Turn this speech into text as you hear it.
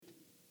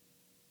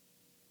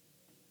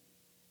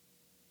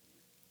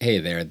Hey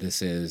there,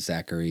 this is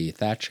Zachary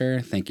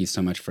Thatcher. Thank you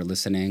so much for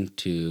listening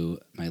to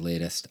my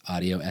latest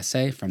audio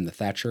essay from the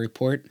Thatcher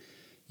Report.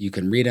 You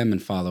can read them and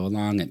follow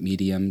along at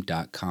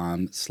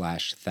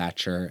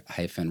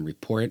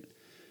medium.com/Thatcher-report.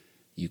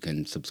 You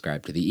can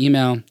subscribe to the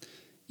email.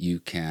 You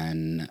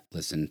can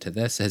listen to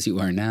this as you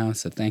are now,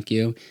 so thank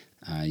you.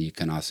 You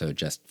can also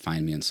just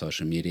find me on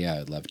social media. I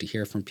would love to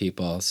hear from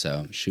people,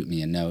 so shoot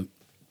me a note.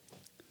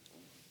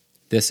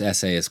 This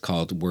essay is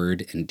called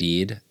Word and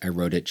Deed. I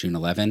wrote it June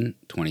 11,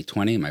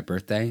 2020, my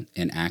birthday,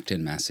 in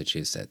Acton,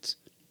 Massachusetts.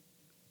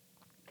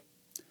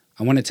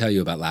 I want to tell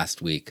you about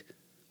last week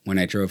when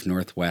I drove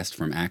northwest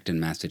from Acton,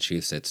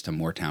 Massachusetts to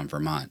Moortown,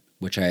 Vermont,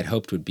 which I had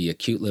hoped would be a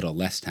cute little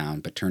less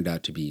town, but turned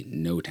out to be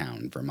no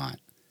town,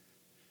 Vermont.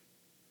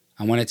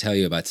 I want to tell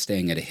you about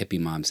staying at a hippie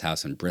mom's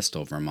house in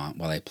Bristol, Vermont,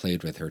 while I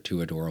played with her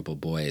two adorable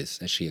boys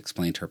as she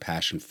explained her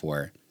passion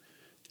for,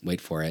 wait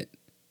for it,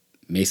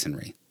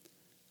 masonry.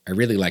 I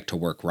really like to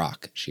work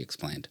rock, she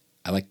explained.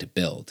 I like to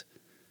build.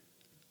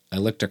 I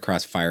looked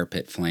across fire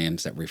pit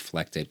flames that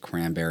reflected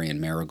cranberry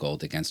and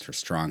marigold against her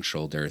strong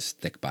shoulders,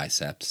 thick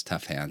biceps,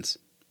 tough hands.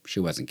 She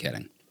wasn't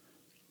kidding.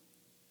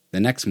 The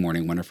next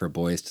morning, one of her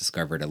boys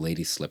discovered a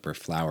lady slipper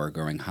flower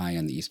growing high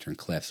on the eastern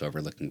cliffs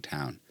overlooking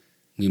town.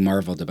 We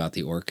marveled about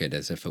the orchid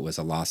as if it was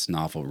a lost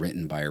novel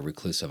written by a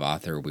reclusive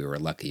author we were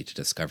lucky to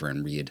discover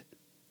and read.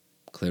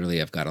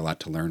 Clearly, I've got a lot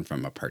to learn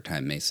from a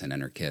part-time mason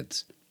and her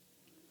kids.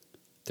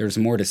 There's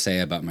more to say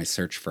about my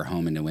search for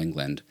home in New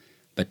England,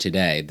 but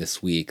today,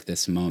 this week,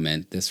 this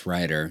moment, this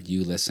writer,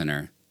 you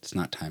listener, it's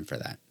not time for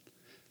that.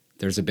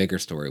 There's a bigger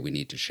story we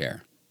need to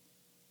share.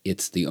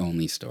 It's the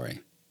only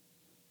story.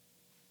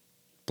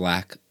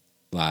 Black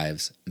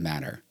Lives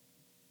Matter.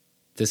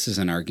 This is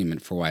an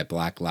argument for why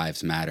Black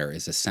Lives Matter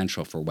is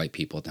essential for white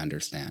people to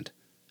understand.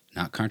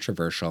 Not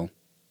controversial,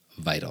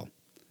 vital.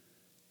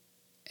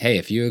 Hey,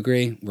 if you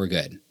agree, we're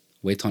good.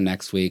 Wait till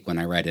next week when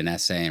I write an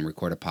essay and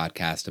record a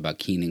podcast about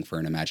keening for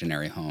an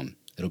imaginary home.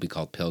 It'll be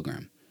called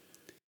Pilgrim.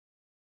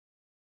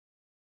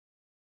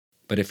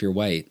 But if you're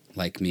white,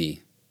 like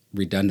me,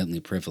 redundantly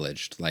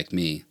privileged, like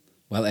me,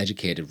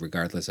 well-educated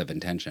regardless of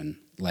intention,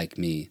 like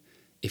me,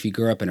 if you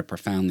grew up in a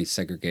profoundly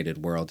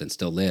segregated world and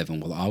still live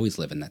and will always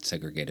live in that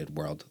segregated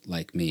world,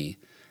 like me,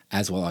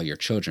 as will all your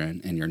children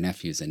and your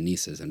nephews and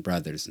nieces and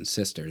brothers and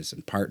sisters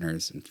and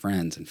partners and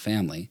friends and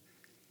family,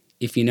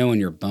 if you know in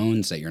your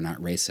bones that you're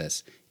not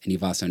racist, and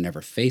you've also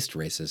never faced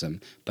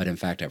racism, but in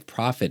fact have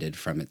profited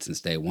from it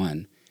since day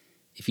one,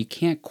 if you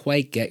can't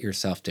quite get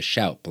yourself to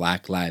shout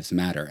Black Lives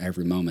Matter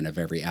every moment of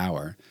every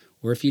hour,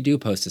 or if you do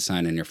post a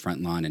sign on your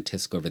front lawn and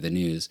tisk over the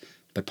news,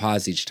 but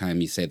pause each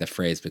time you say the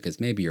phrase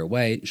because maybe you're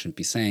white and shouldn't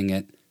be saying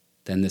it,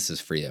 then this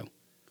is for you.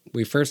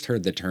 We first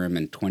heard the term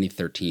in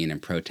 2013 in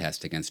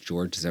protest against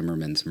George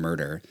Zimmerman's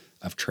murder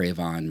of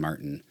Trayvon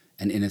Martin,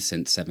 an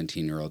innocent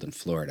 17-year-old in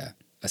Florida,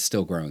 a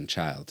still-growing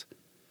child.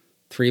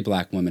 3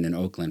 black women in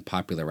Oakland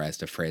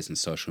popularized the phrase on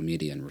social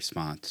media in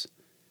response.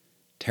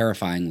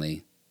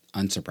 Terrifyingly,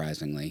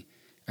 unsurprisingly,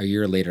 a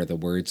year later the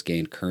words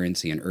gained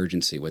currency and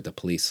urgency with the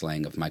police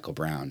slaying of Michael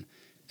Brown,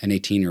 an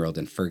 18-year-old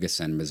in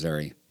Ferguson,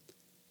 Missouri.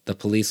 The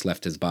police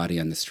left his body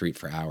on the street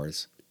for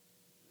hours.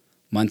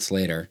 Months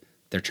later,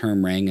 their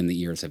term rang in the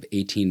ears of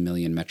 18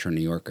 million Metro New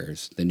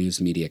Yorkers, the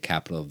news media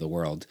capital of the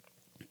world,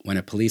 when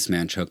a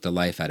policeman choked the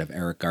life out of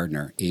Eric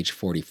Gardner, age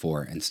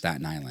 44, in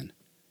Staten Island.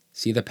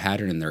 See the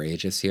pattern in their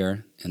ages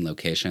here, in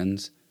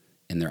locations,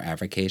 in their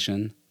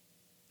avocation?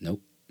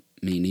 Nope,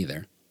 me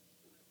neither.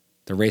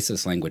 The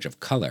racist language of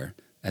color,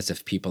 as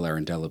if people are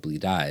indelibly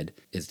dyed,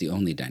 is the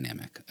only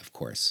dynamic, of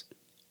course.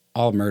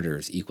 All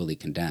murders equally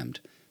condemned,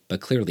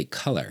 but clearly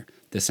color,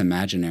 this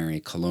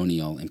imaginary,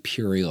 colonial,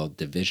 imperial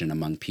division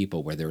among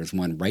people where there is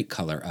one right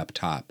color up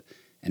top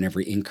and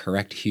every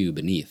incorrect hue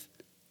beneath,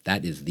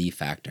 that is the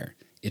factor.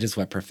 It is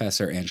what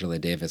Professor Angela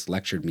Davis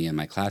lectured me and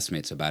my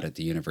classmates about at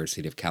the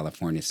University of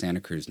California,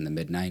 Santa Cruz in the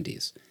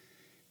mid-90s.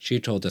 She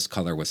told us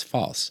color was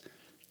false.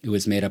 It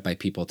was made up by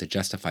people to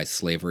justify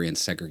slavery and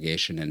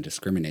segregation and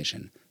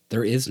discrimination.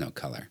 There is no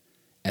color.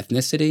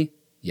 Ethnicity?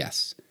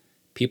 Yes.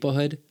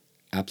 Peoplehood?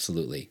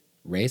 Absolutely.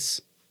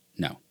 Race?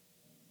 No.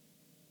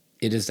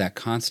 It is that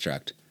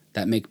construct,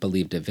 that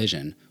make-believe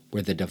division,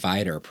 where the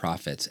divider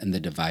profits and the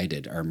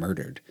divided are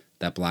murdered,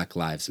 that Black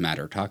Lives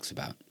Matter talks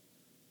about.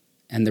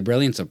 And the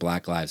brilliance of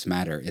Black Lives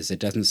Matter is it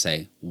doesn't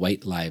say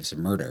white lives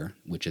murder,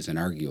 which is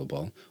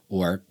inarguable,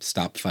 or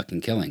stop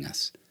fucking killing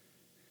us.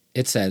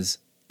 It says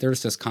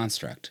there's this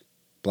construct,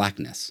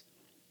 blackness.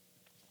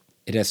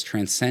 It has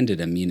transcended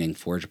a meaning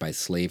forged by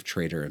slave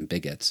trader and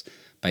bigots,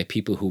 by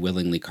people who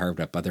willingly carved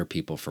up other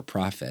people for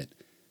profit.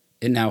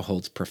 It now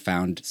holds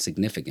profound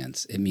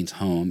significance. It means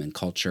home and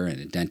culture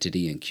and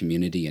identity and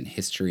community and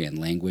history and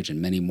language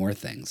and many more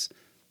things.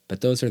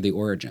 But those are the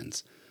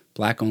origins.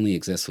 Black only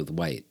exists with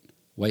white.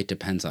 White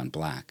depends on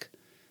black.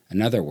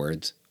 In other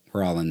words,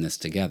 we're all in this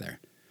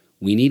together.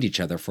 We need each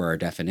other for our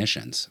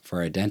definitions, for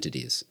our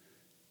identities.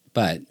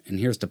 But, and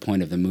here's the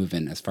point of the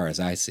movement as far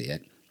as I see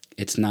it,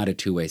 it's not a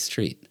two-way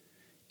street.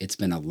 It's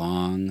been a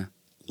long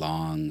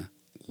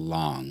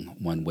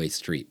one-way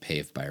street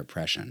paved by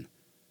oppression.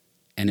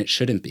 And it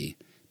shouldn't be,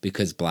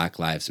 because Black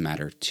Lives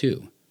Matter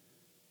too.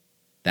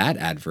 That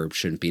adverb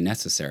shouldn't be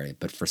necessary,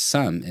 but for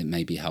some it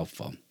may be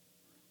helpful.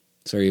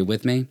 So are you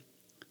with me?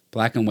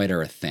 Black and white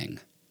are a thing.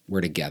 We're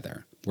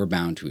together. We're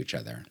bound to each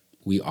other.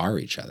 We are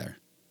each other.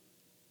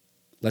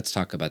 Let's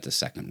talk about the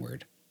second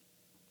word.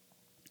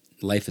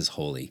 Life is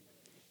holy.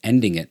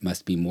 Ending it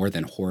must be more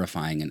than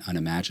horrifying and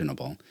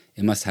unimaginable.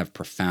 It must have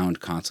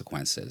profound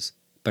consequences.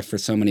 But for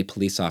so many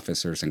police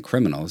officers and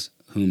criminals,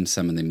 whom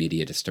some in the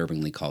media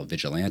disturbingly call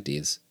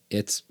vigilantes,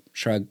 it's,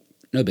 shrug,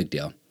 no big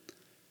deal.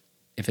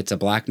 If it's a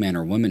black man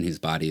or woman whose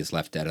body is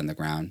left dead on the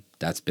ground,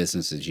 that's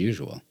business as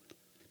usual.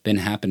 Been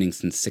happening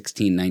since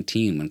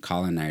 1619 when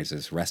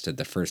colonizers wrested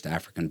the first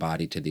African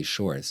body to these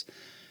shores.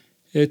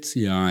 It's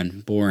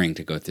boring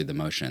to go through the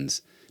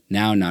motions.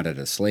 Now not at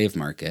a slave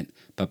market,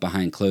 but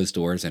behind closed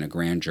doors in a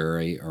grand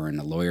jury or in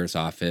a lawyer's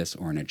office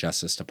or in a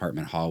Justice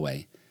Department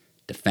hallway.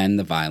 Defend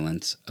the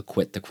violence,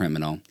 acquit the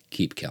criminal,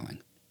 keep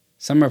killing.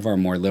 Some of our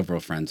more liberal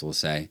friends will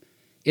say,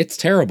 "It's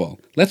terrible.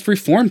 Let's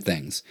reform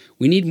things.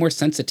 We need more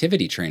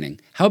sensitivity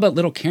training. How about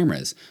little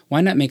cameras? Why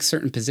not make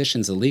certain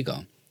positions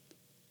illegal?"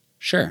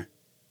 Sure.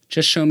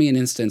 Just show me an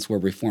instance where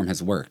reform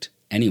has worked,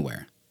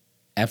 anywhere,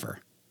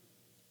 ever.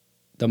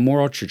 The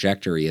moral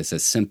trajectory is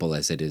as simple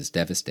as it is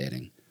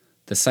devastating.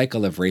 The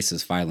cycle of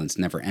racist violence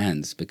never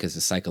ends because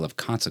the cycle of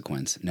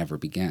consequence never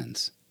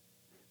begins.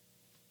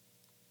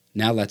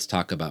 Now let's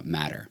talk about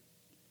matter.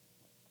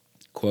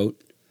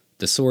 Quote,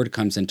 "The sword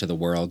comes into the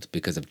world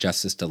because of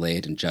justice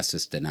delayed and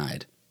justice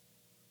denied."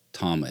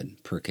 Talmud,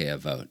 Pirkei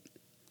Avot.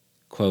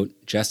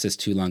 Quote, "Justice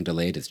too long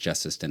delayed is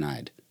justice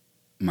denied."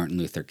 Martin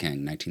Luther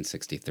King,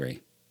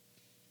 1963.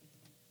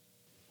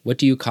 What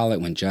do you call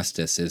it when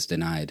justice is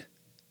denied?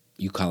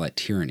 You call it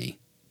tyranny.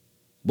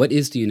 What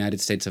is the United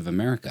States of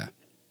America?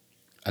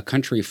 A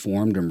country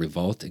formed in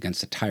revolt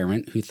against a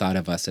tyrant who thought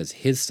of us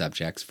as his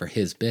subjects for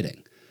his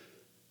bidding.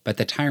 But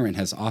the tyrant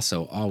has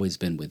also always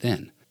been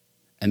within.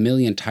 A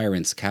million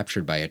tyrants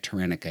captured by a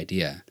tyrannic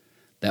idea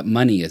that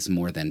money is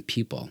more than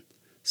people,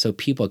 so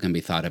people can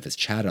be thought of as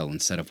chattel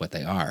instead of what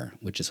they are,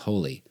 which is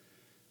holy.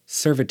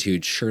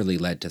 Servitude surely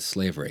led to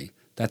slavery.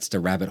 That's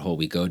the rabbit hole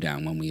we go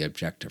down when we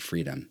object to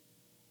freedom.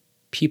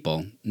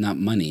 People, not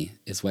money,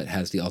 is what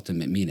has the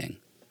ultimate meaning.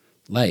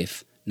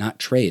 Life, not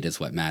trade, is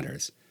what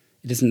matters.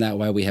 Isn't that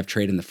why we have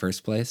trade in the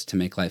first place, to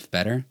make life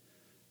better?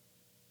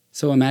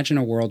 So imagine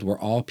a world where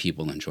all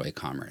people enjoy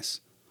commerce.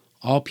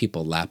 All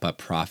people lap up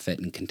profit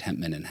and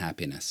contentment and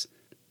happiness.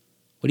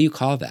 What do you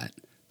call that?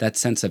 That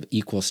sense of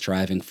equal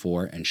striving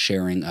for and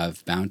sharing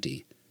of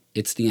bounty.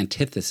 It's the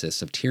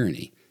antithesis of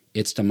tyranny.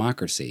 It's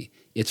democracy.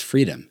 It's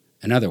freedom.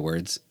 In other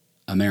words,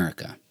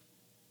 America.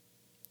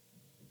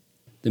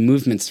 The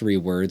movement's 3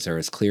 words are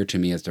as clear to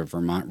me as the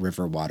Vermont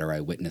river water I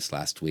witnessed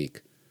last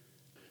week.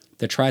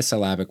 The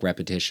trisyllabic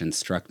repetition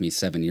struck me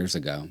 7 years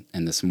ago,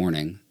 and this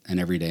morning, and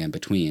every day in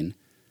between,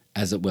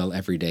 as it will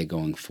every day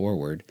going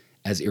forward,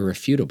 as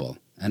irrefutable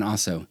and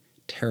also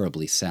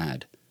terribly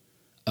sad.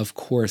 Of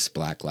course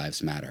Black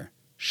Lives Matter.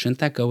 Shouldn't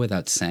that go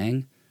without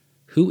saying?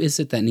 Who is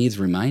it that needs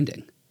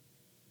reminding?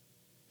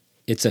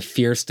 It's a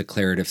fierce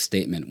declarative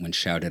statement when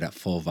shouted at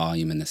full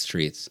volume in the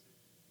streets.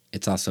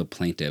 It's also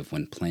plaintive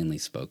when plainly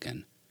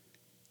spoken.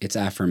 It's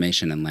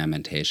affirmation and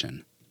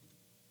lamentation.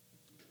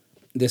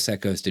 This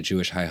echoes the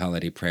Jewish high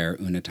holiday prayer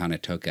Unatana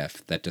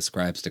Tokef that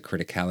describes the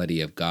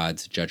criticality of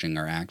God's judging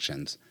our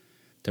actions.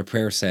 The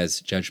prayer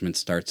says judgment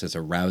starts as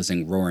a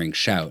rousing, roaring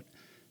shout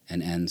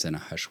and ends in a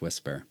hush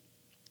whisper.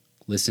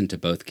 Listen to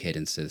both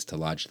cadences to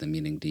lodge the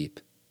meaning deep.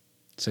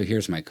 So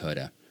here's my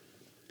coda.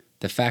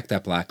 The fact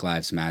that Black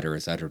Lives Matter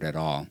is uttered at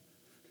all,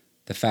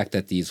 the fact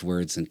that these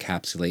words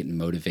encapsulate and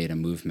motivate a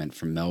movement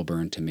from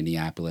Melbourne to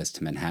Minneapolis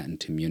to Manhattan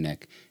to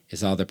Munich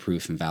is all the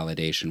proof and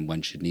validation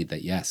one should need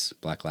that yes,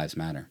 Black Lives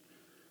Matter.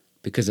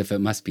 Because if it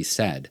must be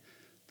said,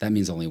 that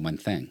means only one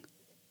thing.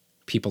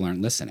 People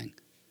aren't listening.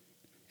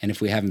 And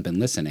if we haven't been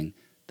listening,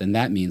 then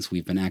that means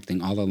we've been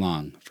acting all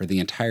along for the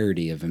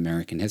entirety of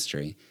American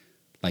history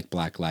like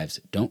Black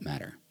lives don't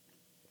matter.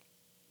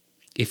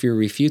 If you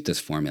refute this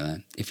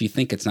formula, if you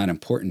think it's not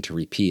important to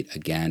repeat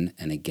again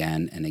and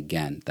again and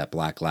again that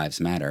Black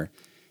lives matter,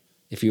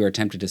 if you are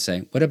tempted to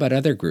say, what about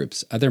other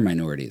groups, other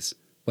minorities?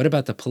 What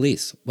about the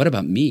police? What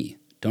about me?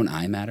 Don't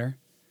I matter?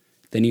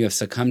 Then you have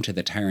succumbed to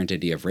the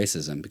tyrannity of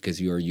racism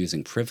because you are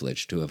using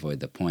privilege to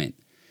avoid the point.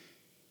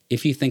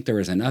 If you think there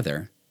is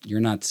another, you're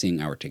not seeing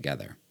our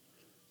together.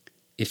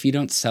 If you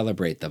don't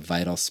celebrate the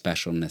vital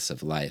specialness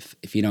of life,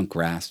 if you don't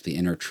grasp the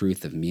inner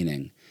truth of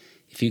meaning,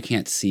 if you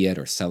can't see it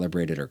or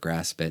celebrate it or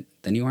grasp it,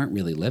 then you aren't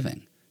really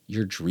living.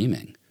 You're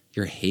dreaming.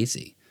 You're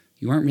hazy.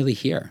 You aren't really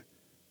here.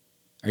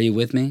 Are you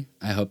with me?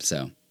 I hope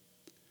so.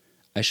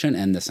 I shouldn't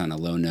end this on a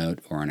low note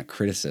or on a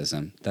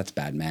criticism. That's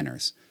bad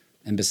manners.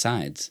 And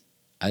besides,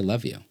 I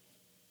love you.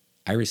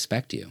 I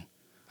respect you.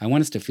 I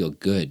want us to feel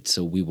good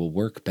so we will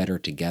work better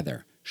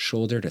together,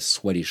 shoulder to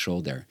sweaty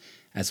shoulder,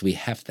 as we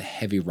heft the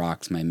heavy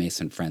rocks my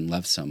Mason friend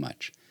loves so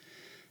much,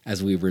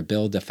 as we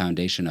rebuild the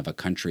foundation of a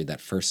country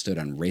that first stood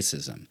on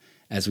racism,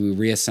 as we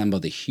reassemble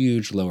the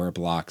huge lower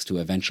blocks to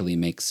eventually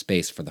make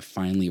space for the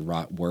finely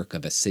wrought work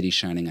of a city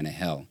shining on a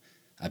hill,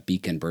 a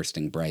beacon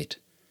bursting bright.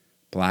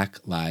 Black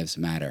Lives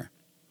Matter.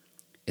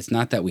 It's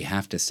not that we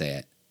have to say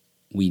it.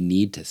 We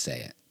need to say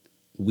it.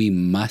 We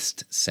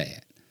must say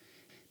it.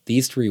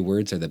 These 3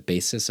 words are the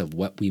basis of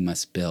what we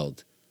must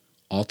build.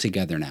 All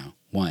together now.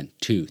 1,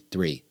 2,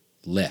 3.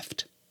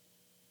 Lift.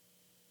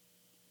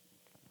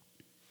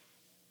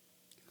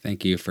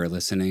 Thank you for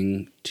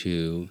listening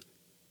to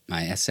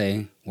my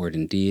essay, Word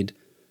and Deed.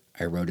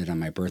 I wrote it on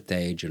my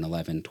birthday, June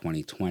 11,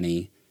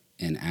 2020,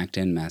 in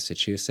Acton,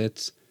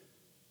 Massachusetts.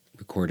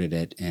 Recorded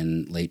it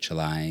in late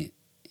July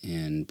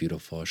in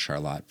beautiful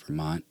Charlotte,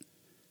 Vermont.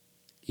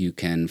 You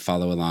can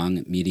follow along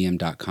at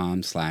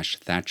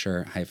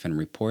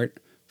medium.com/Thatcher-report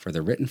for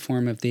the written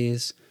form of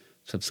these,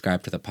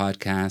 subscribe to the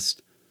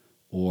podcast,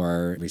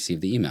 or receive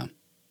the email.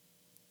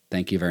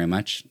 Thank you very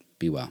much.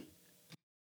 Be well.